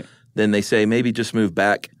down, right? Then they say maybe just move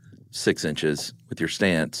back 6 inches with your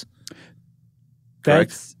stance.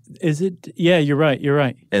 Is it? Yeah, you're right. You're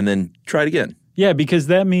right. And then try it again. Yeah, because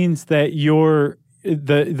that means that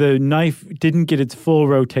the knife didn't get its full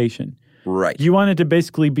rotation. Right. You want it to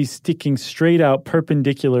basically be sticking straight out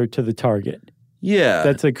perpendicular to the target. Yeah.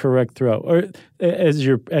 That's a correct throw. Or as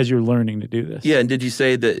you're learning to do this. Yeah, and did you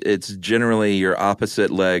say that it's generally your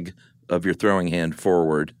opposite leg of your throwing hand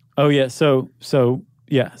forward? Oh yeah. So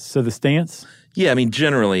the stance? Yeah, I mean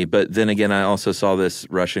generally, but then again I also saw this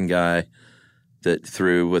Russian guy that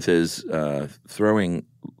threw with his throwing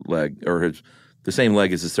leg or the same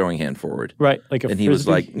leg as his throwing hand forward. Right, like a and frisbee. he was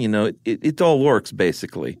like, it all works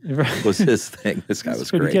basically. Right. Was his thing. This guy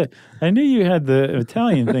was great. Good. I knew you had the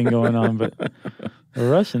Italian thing going on, but the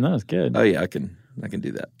Russian, that was good. Oh yeah, I can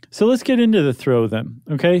do that. So let's get into the throw then.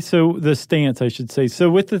 Okay, so the stance, I should say. So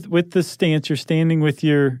with the stance, you're standing with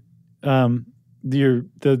your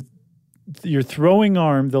throwing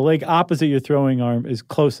arm, the leg opposite your throwing arm is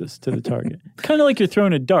closest to the target. Kind of like you're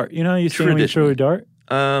throwing a dart. You know how you stand when you throw a dart?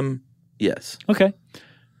 Yes. Okay.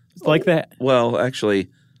 Like that. Well, actually,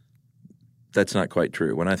 that's not quite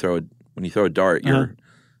true. When you throw a dart,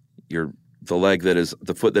 the leg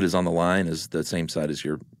the foot that is on the line is the same side as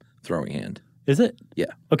your throwing hand. Is it?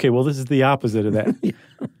 Yeah. Okay, well, this is the opposite of that. Yeah.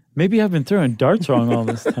 Maybe I've been throwing darts wrong all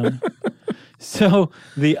this time. So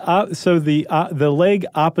the leg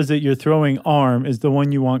opposite your throwing arm is the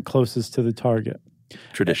one you want closest to the target.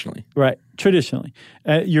 Traditionally. Right. Traditionally.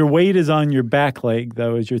 Your weight is on your back leg,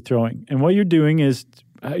 though, as you're throwing. And what you're doing is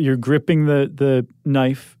you're gripping the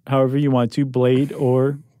knife however you want to, blade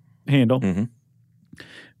or handle.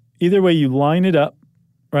 Either way, you line it up,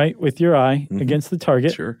 right, with your eye against the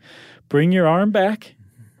target. Sure. Bring your arm back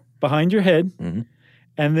behind your head,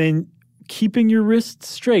 and then keeping your wrist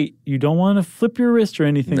straight. You don't want to flip your wrist or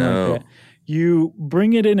anything like that. You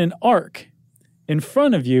bring it in an arc in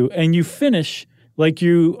front of you, and you finish like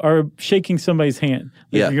you are shaking somebody's hand.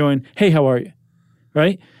 Like you're going, hey, how are you?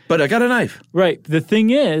 Right? But I got a knife. Right. The thing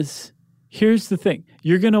is, here's the thing.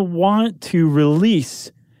 You're going to want to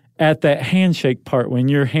release at that handshake part when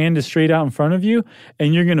your hand is straight out in front of you,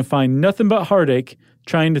 and you're going to find nothing but heartache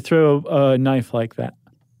trying to throw a knife like that.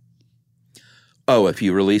 Oh, if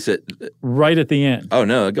you release it right at the end. Oh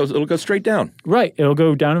no, it'll go straight down. Right, it'll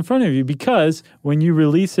go down in front of you because when you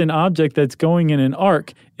release an object that's going in an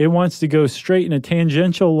arc, it wants to go straight in a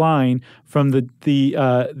tangential line from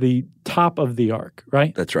the top of the arc,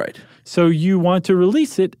 right? That's right. So you want to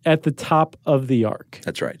release it at the top of the arc.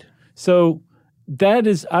 That's right. So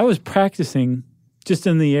I was practicing just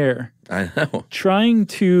in the air. I know. Trying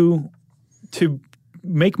to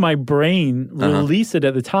make my brain release it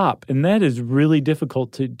at the top. And that is really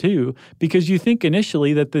difficult to do because you think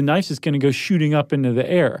initially that the knife's just going to go shooting up into the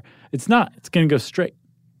air. It's not. It's going to go straight.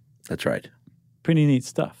 That's right. Pretty neat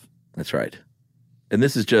stuff. That's right. And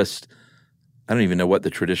this is just, I don't even know what the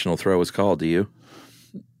traditional throw is called. Do you?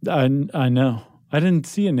 I know. I didn't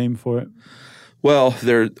see a name for it. Well,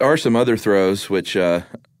 there are some other throws, which I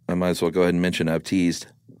might as well go ahead and mention. I've teased.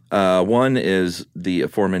 One is the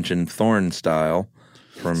aforementioned Thorne style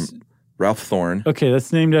from Ralph Thorne. Okay,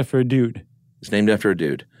 that's named after a dude. It's named after a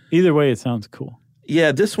dude. Either way, it sounds cool.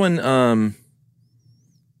 Yeah, this one,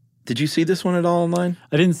 did you see this one at all online?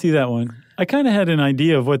 I didn't see that one. I kind of had an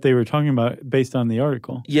idea of what they were talking about based on the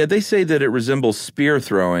article. Yeah, they say that it resembles spear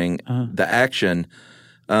throwing, the action.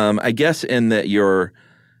 I guess in that you're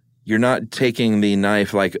not taking the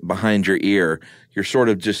knife like behind your ear. You're sort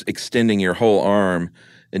of just extending your whole arm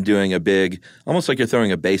and doing a big, almost like you're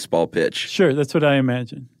throwing a baseball pitch. Sure, that's what I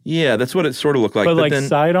imagine. Yeah, that's what it sort of looked like. But like then,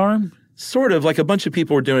 sidearm? Sort of, like a bunch of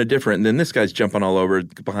people were doing it different, and then this guy's jumping all over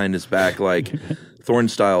behind his back. Like Thorne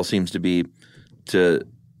style seems to be to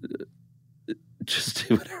just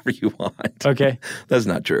do whatever you want. Okay. That's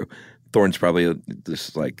not true. Thorne's probably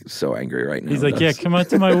just like so angry right now. He's like, yeah, come out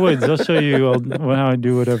to my woods. I'll show you how I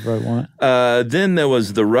do whatever I want. Then there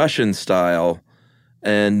was the Russian style.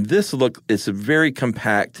 And this it's very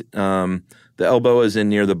compact. The elbow is in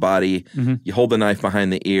near the body. Mm-hmm. You hold the knife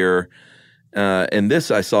behind the ear. And this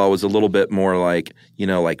I saw was a little bit more like,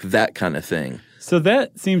 like that kind of thing. So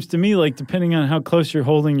that seems to me like depending on how close you're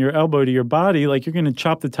holding your elbow to your body, like you're going to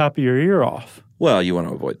chop the top of your ear off. Well, you want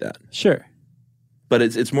to avoid that. Sure. But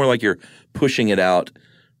it's more like you're pushing it out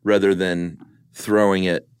rather than throwing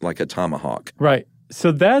it like a tomahawk. Right.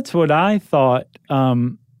 So that's what I thought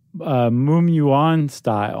Moom Yuan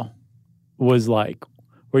style was like,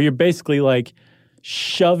 where you're basically like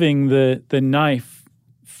shoving the knife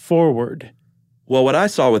forward. Well, what I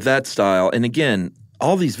saw with that style, and again,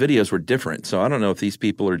 all these videos were different, so I don't know if these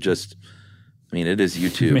people are just, I mean, it is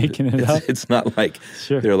YouTube. Making it up. It's not like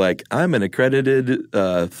Sure. They're like, I'm an accredited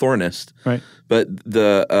thornist. Right. But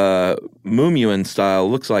the Moom Yuan style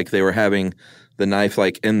looks like they were having the knife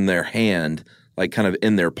like in their hand, like kind of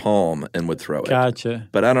in their palm, and would throw it. Gotcha.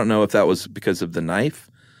 But I don't know if that was because of the knife,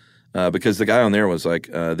 because the guy on there was like,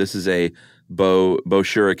 this is a bow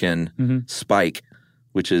shuriken spike,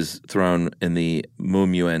 which is thrown in the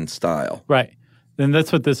Moom Yuan style. Right. And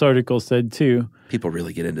that's what this article said too. People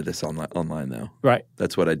really get into this online though. Right.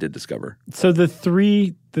 That's what I did discover. So the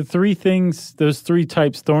three things, those three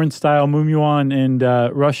types, Thorne style, Moom Yuan, and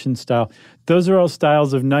Russian style, those are all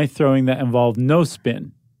styles of knife throwing that involve no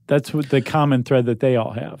spin. That's what the common thread that they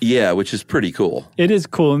all have. Yeah, which is pretty cool. It is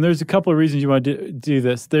cool, and there's a couple of reasons you want to do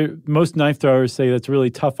this. Most knife throwers say that's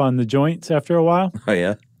really tough on the joints after a while. Oh,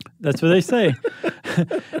 yeah? That's what they say.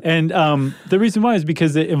 And the reason why is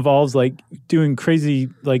because it involves like doing crazy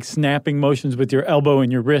like snapping motions with your elbow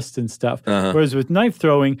and your wrist and stuff. Uh-huh. Whereas with knife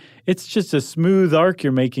throwing, it's just a smooth arc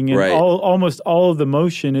you're making, and Right. almost all of the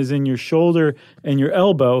motion is in your shoulder and your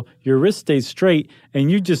elbow. Your wrist stays straight,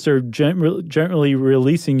 and you just are gently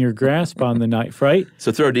releasing your grasp on the knife, right?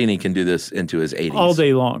 So Throwdini can do this into his 80s. All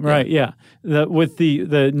day long, right? Yeah. With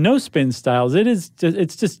the no spin styles,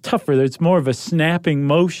 it's just tougher. It's more of a snapping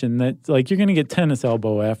motion that like you're going to get tennis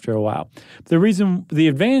elbow after a while. The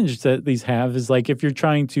advantage that these have is like if you're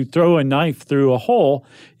trying to throw a knife through a hole,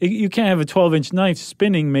 you can't have a 12-inch knife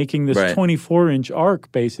spinning, making this Right. 24-inch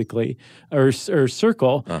arc basically or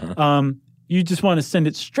circle. Uh-huh. You just want to send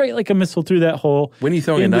it straight like a missile through that hole. When are you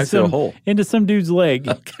throwing a knife through a hole? Into some dude's leg.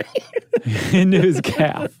 Okay. Into his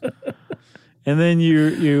calf. And then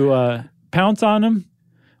you pounce on him,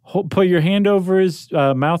 put your hand over his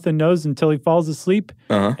mouth and nose until he falls asleep,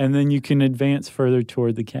 Uh-huh. and then you can advance further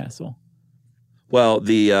toward the castle. Well,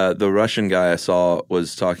 the Russian guy I saw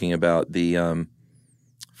was talking about the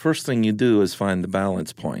first thing you do is find the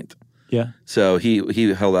balance point. Yeah. So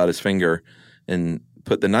he held out his finger and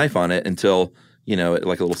put the knife on it until,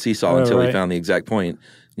 like a little seesaw, until he right. found the exact point.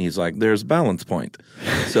 And he's like, there's balance point.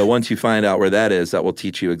 So once you find out where that is, that will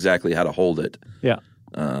teach you exactly how to hold it. Yeah.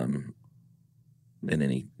 In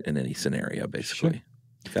any scenario, basically. Sure.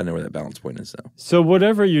 You gotta know where that balance point is, though. So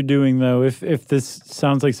whatever you're doing, though, if this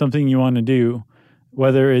sounds like something you want to do,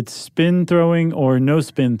 whether it's spin throwing or no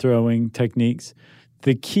spin throwing techniques,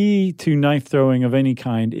 the key to knife throwing of any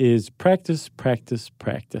kind is practice, practice,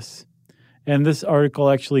 practice. And this article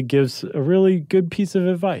actually gives a really good piece of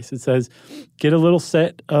advice. It says, get a little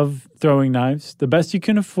set of throwing knives, the best you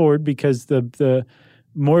can afford, because the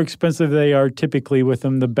more expensive they are typically with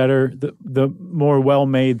them, the better, the more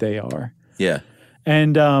well-made they are. Yeah.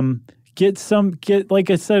 And get like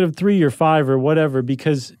a set of 3 or 5 or whatever,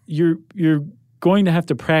 because you're going to have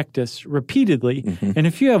to practice repeatedly. Mm-hmm. And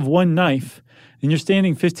if you have one knife and you're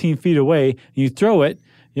standing 15 feet away and you throw it,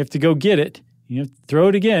 you have to go get it. You have to throw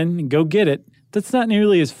it again and go get it. That's not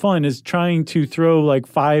nearly as fun as trying to throw like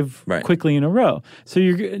 5 quickly in a row. So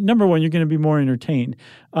number one, you're going to be more entertained.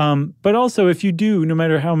 But also, if you do, no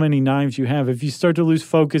matter how many knives you have, if you start to lose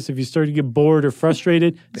focus, if you start to get bored or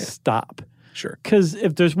frustrated, stop. Sure. Because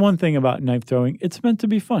if there's one thing about knife throwing, it's meant to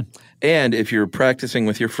be fun. And if you're practicing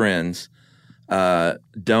with your friends, they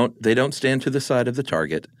don't stand to the side of the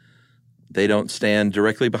target. They don't stand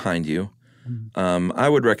directly behind you. I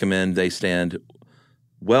would recommend they stand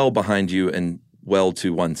well behind you and well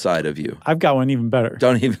to one side of you. I've got one even better.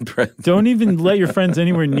 Don't even let your friends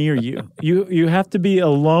anywhere near you. You have to be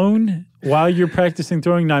alone while you're practicing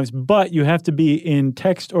throwing knives, but you have to be in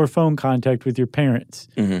text or phone contact with your parents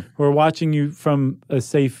who are watching you from a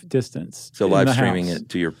safe distance. So live streaming it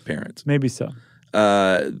to your parents. Maybe so.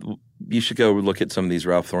 You should go look at some of these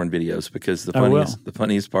Ralph Thorne videos, because the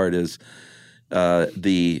funniest part is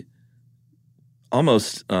the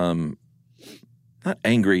almost not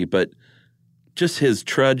angry, but just his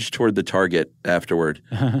trudge toward the target afterward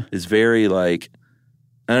is very like,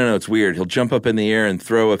 I don't know, it's weird. He'll jump up in the air and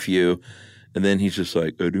throw a few, and then he's just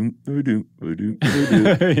like, and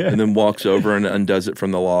then walks over and undoes it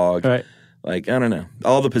from the log. Right. Like, I don't know.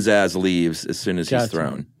 All the pizzazz leaves as soon as he's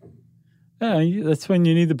thrown. Yeah, that's when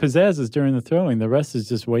you need the pizzazz, is during the throwing. The rest is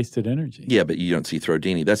just wasted energy. Yeah, but you don't see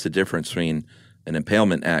Throwdini. That's the difference between an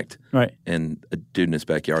impalement act and a dude in his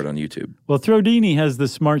backyard on YouTube. Well, Throwdini has the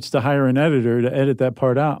smarts to hire an editor to edit that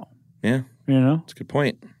part out. Yeah. You know? That's a good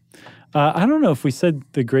point. I don't know if we said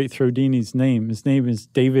the great Throwdini's name. His name is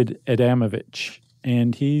David Adamovich,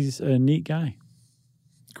 and he's a neat guy.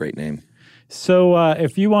 Great name. So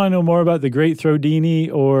if you want to know more about the great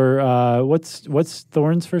Throwdini, or what's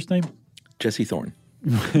Thorne's first name? Jesse Thorne.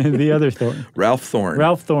 The other Thorne. Ralph Thorne.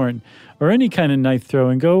 Ralph Thorne. Or any kind of knife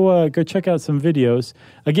throwing. Go check out some videos.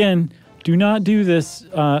 Again, do not do this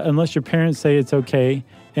unless your parents say it's okay.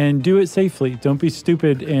 And do it safely. Don't be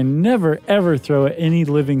stupid, and never, ever throw at any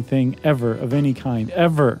living thing ever of any kind,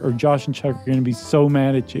 ever. Or Josh and Chuck are going to be so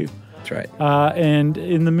mad at you. That's right. And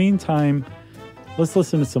in the meantime, let's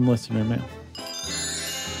listen to some listener mail.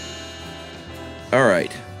 All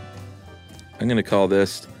right. I'm going to call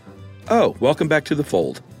this, welcome back to the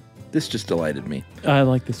fold. This just delighted me. I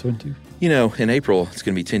like this one too. You know, in April, it's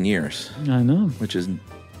going to be 10 years. I know. Which is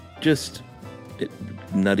just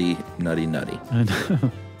nutty. I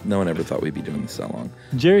know. No one ever thought we'd be doing this that long.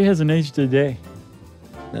 Jerry hasn't aged a day.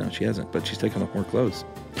 No, she hasn't, but she's taken off more clothes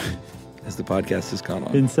as the podcast has gone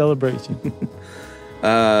on. In celebration.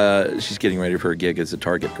 She's getting ready for a gig as a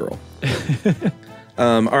Target girl.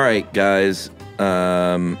 All right, guys,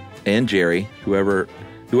 and Jerry, whoever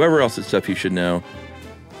else at Stuff You Should Know,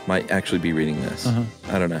 might actually be reading this.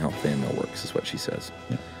 I don't know how fan mail works, is what she says.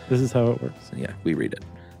 Yeah, this is how it works. Yeah, we read it.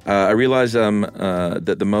 I realize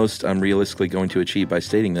that the most I'm realistically going to achieve by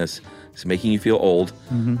stating this is making you feel old.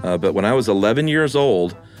 But when I was 11 years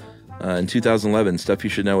old, in 2011, Stuff You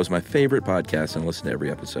Should Know was my favorite podcast, and I listened to every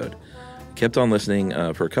episode. I kept on listening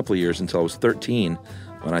for a couple of years until I was 13,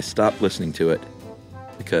 when I stopped listening to it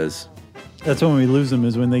because... That's when we lose them,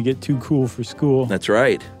 is when they get too cool for school. That's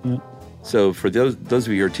right. Yeah. So for those of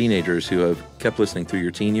you who are teenagers who have kept listening through your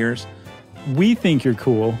teen years... We think you're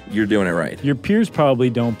cool. You're doing it right. Your peers probably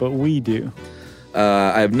don't, but we do.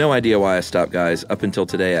 I have no idea why I stopped, guys. Up until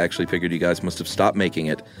today, I actually figured you guys must have stopped making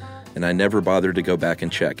it, and I never bothered to go back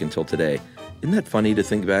and check until today. Isn't that funny to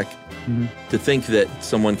think back? To think that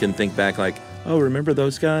someone can think back like, oh, remember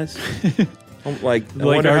those guys? I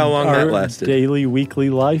wonder how long that lasted. Daily, weekly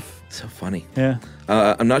life. So funny. Yeah.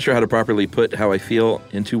 I'm not sure how to properly put how I feel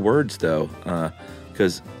into words, though,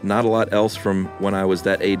 because not a lot else from when I was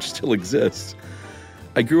that age still exists.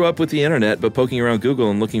 I grew up with the internet, but poking around Google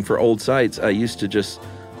and looking for old sites, I used to just...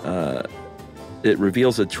 it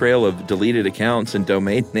reveals a trail of deleted accounts and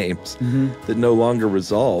domain names that no longer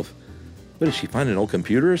resolve. What, did she find an old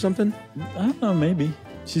computer or something? I don't know, maybe.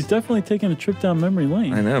 She's definitely taking a trip down memory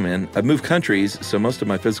lane. I know, man. I've moved countries, so most of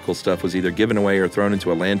my physical stuff was either given away or thrown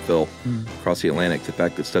into a landfill across the Atlantic. The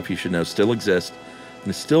fact that Stuff You Should Know still exists and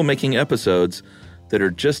is still making episodes that are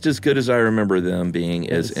just as good as I remember them being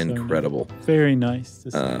is incredible. So nice. Very nice.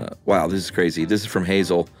 Wow, this is crazy. This is from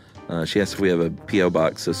Hazel. She asked if we have a P.O.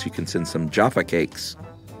 box so she can send some Jaffa cakes.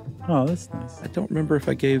 Oh, that's nice. I don't remember if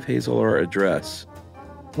I gave Hazel our address.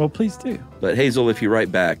 Well, please do. But Hazel, if you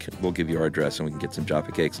write back, we'll give you our address and we can get some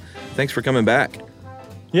Jaffa cakes. Thanks for coming back.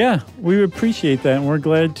 Yeah, we appreciate that, and we're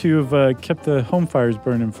glad to have kept the home fires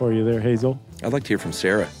burning for you there, Hazel. I'd like to hear from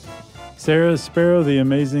Sarah. Sarah Sparrow, the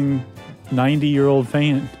amazing 90-year-old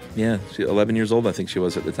fan. Yeah, she's 11 years old, I think she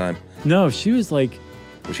was at the time. No, she was like...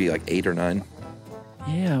 Was she like 8 or 9?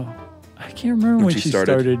 Yeah, I can't remember when she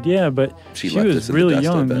started. Yeah, but she was really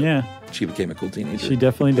young, yeah. She became a cool teenager. She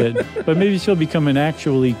definitely did. But maybe she'll become an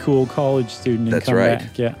actually cool college student and come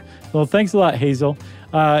back. Yeah. Well, thanks a lot, Hazel.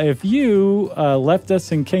 If you left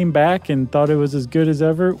us and came back and thought it was as good as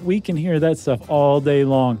ever, we can hear that stuff all day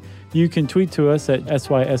long. You can tweet to us at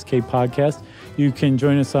SYSK Podcast. You can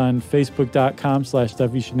join us on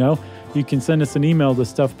Facebook.com/Stuff You Should Know. You can send us an email to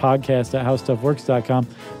stuffpodcast@howstuffworks.com.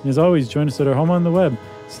 And as always, join us at our home on the web,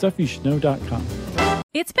 StuffYouShouldKnow.com.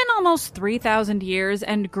 It's been almost 3,000 years,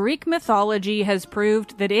 and Greek mythology has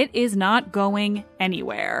proved that it is not going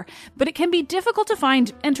anywhere. But it can be difficult to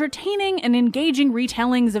find entertaining and engaging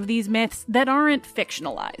retellings of these myths that aren't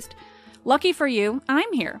fictionalized. Lucky for you,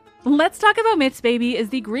 I'm here. Let's Talk About Myths, Baby is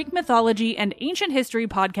the Greek mythology and ancient history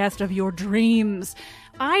podcast of your dreams.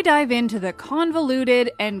 I dive into the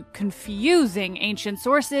convoluted and confusing ancient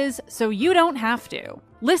sources so you don't have to.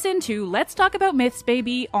 Listen to Let's Talk About Myths,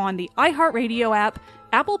 Baby on the iHeartRadio app,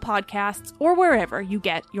 Apple Podcasts, or wherever you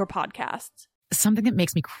get your podcasts. Something that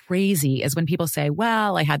makes me crazy is when people say,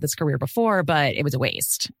 well, I had this career before, but it was a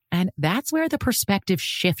waste. And that's where the perspective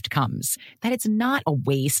shift comes, that it's not a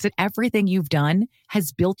waste, that everything you've done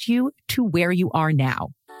has built you to where you are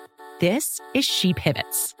now. This is She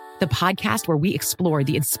Pivots, the podcast where we explore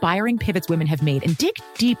the inspiring pivots women have made and dig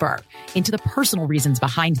deeper into the personal reasons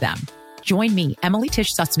behind them. Join me, Emily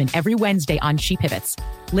Tish Sussman, every Wednesday on She Pivots.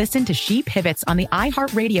 Listen to She Pivots on the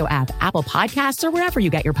iHeartRadio app, Apple Podcasts, or wherever you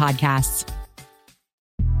get your podcasts.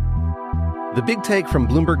 The Big Take from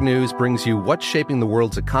Bloomberg News brings you what's shaping the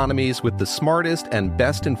world's economies with the smartest and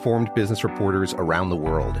best-informed business reporters around the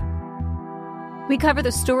world. We cover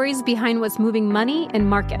the stories behind what's moving money and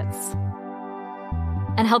markets,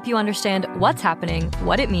 and help you understand what's happening,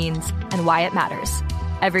 what it means, and why it matters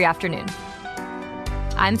every afternoon.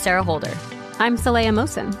 I'm Sarah Holder. I'm Saleha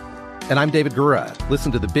Mohsin. And I'm David Gura.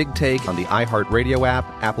 Listen to The Big Take on the iHeartRadio app,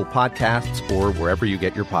 Apple Podcasts, or wherever you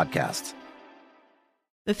get your podcasts.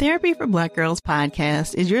 The Therapy for Black Girls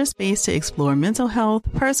podcast is your space to explore mental health,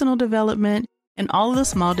 personal development, and all of the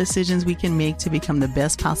small decisions we can make to become the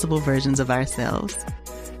best possible versions of ourselves.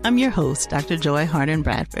 I'm your host, Dr. Joy Harden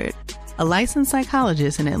Bradford, a licensed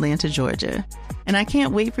psychologist in Atlanta, Georgia, and I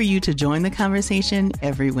can't wait for you to join the conversation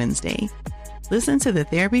every Wednesday. Listen to the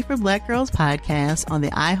Therapy for Black Girls podcast on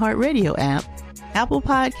the iHeartRadio app, Apple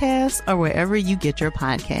Podcasts, or wherever you get your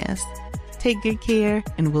podcasts. Take good care,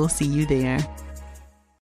 and we'll see you there.